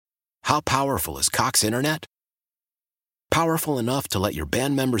How powerful is Cox Internet? Powerful enough to let your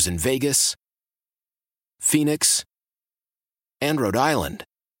band members in Vegas, Phoenix, and Rhode Island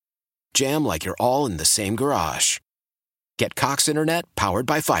jam like you're all in the same garage. Get Cox Internet powered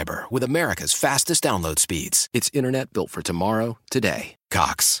by fiber with America's fastest download speeds. It's internet built for tomorrow, today.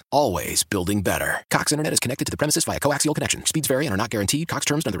 Cox, always building better. Cox Internet is connected to the premises via coaxial connection. Speeds vary and are not guaranteed. Cox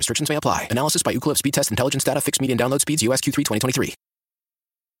terms and other restrictions may apply. Analysis by Ookla Speed Test Intelligence Data. Fixed median download speeds. US Q3 2023.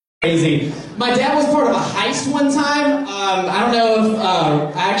 Crazy. My dad was part of a heist one time. I don't know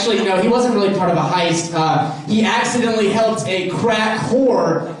if, actually, no, he wasn't really part of a heist. He accidentally helped a crack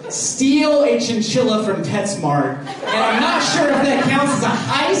whore steal a chinchilla from PetSmart. And I'm not sure if that counts as a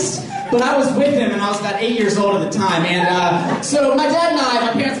heist, but I was with him, and I was about 8 years old at the time. And so my dad and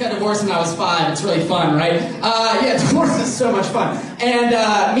my parents got divorced when I was 5. It's really fun, right? Yeah, divorce is so much fun. And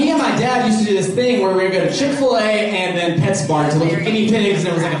me and my dad used to do this thing where we would go to Chick-fil-A and then PetSmart to look at guinea pigs, and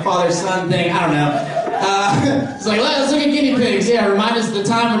it was like a father-son thing. I don't know. It's like, let's look at guinea pigs. Yeah, remind us of the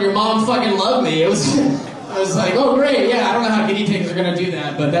time when your mom fucking loved me. I was like, oh, great. Yeah, I don't know how guinea pigs are going to do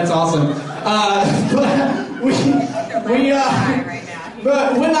that, but that's awesome.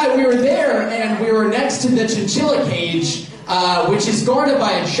 But when we were there, and we were next to the chinchilla cage, which is guarded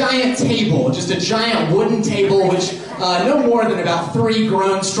by a giant table, just a giant wooden table, which no more than about 3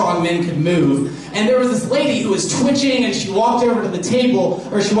 grown, strong men could move. And there was this lady who was twitching, and she walked over to the table,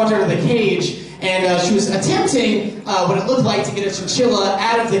 or she walked over to the cage, and she was attempting what it looked like to get a chinchilla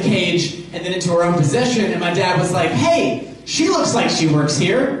out of the cage and then into her own possession. And my dad was like, hey, she looks like she works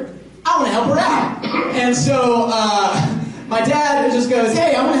here. I want to help her out. And so my dad just goes,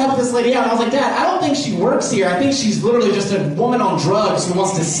 hey, I'm going to help this lady out. And I was like, Dad, I don't think she works here. I think she's literally just a woman on drugs who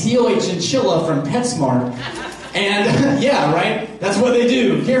wants to steal a chinchilla from PetSmart. And yeah, right? That's what they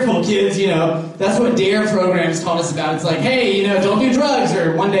do. Careful, kids, you know. That's what DARE programs taught us about. It's like, hey, you know, don't do drugs,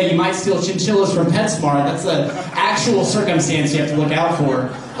 or one day you might steal chinchillas from PetSmart. That's an actual circumstance you have to look out for.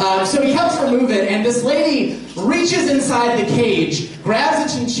 So he helps her move it, and this lady reaches inside the cage,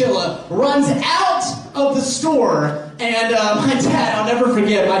 grabs a chinchilla, runs out of the store, and my dad, I'll never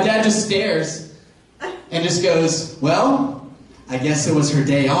forget, my dad just stares and just goes, well, I guess it was her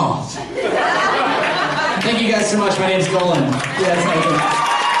day off. Thank you guys so much. My name's Golan. Yes, thank you.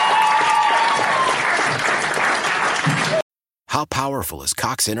 How powerful is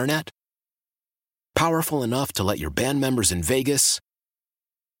Cox Internet? Powerful enough to let your band members in Vegas,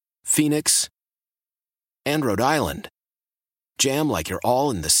 Phoenix, and Rhode Island jam like you're all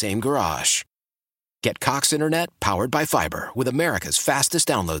in the same garage. Get Cox Internet powered by fiber with America's fastest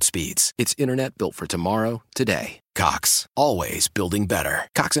download speeds. It's internet built for tomorrow, today. Cox, always building better.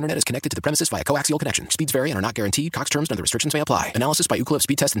 Cox Internet is connected to the premises via coaxial connection. Speeds vary and are not guaranteed. Cox terms and other restrictions may apply. Analysis by Ookla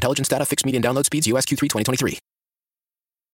Speed Test Intelligence Data. Fixed median download speeds. US Q3 2023.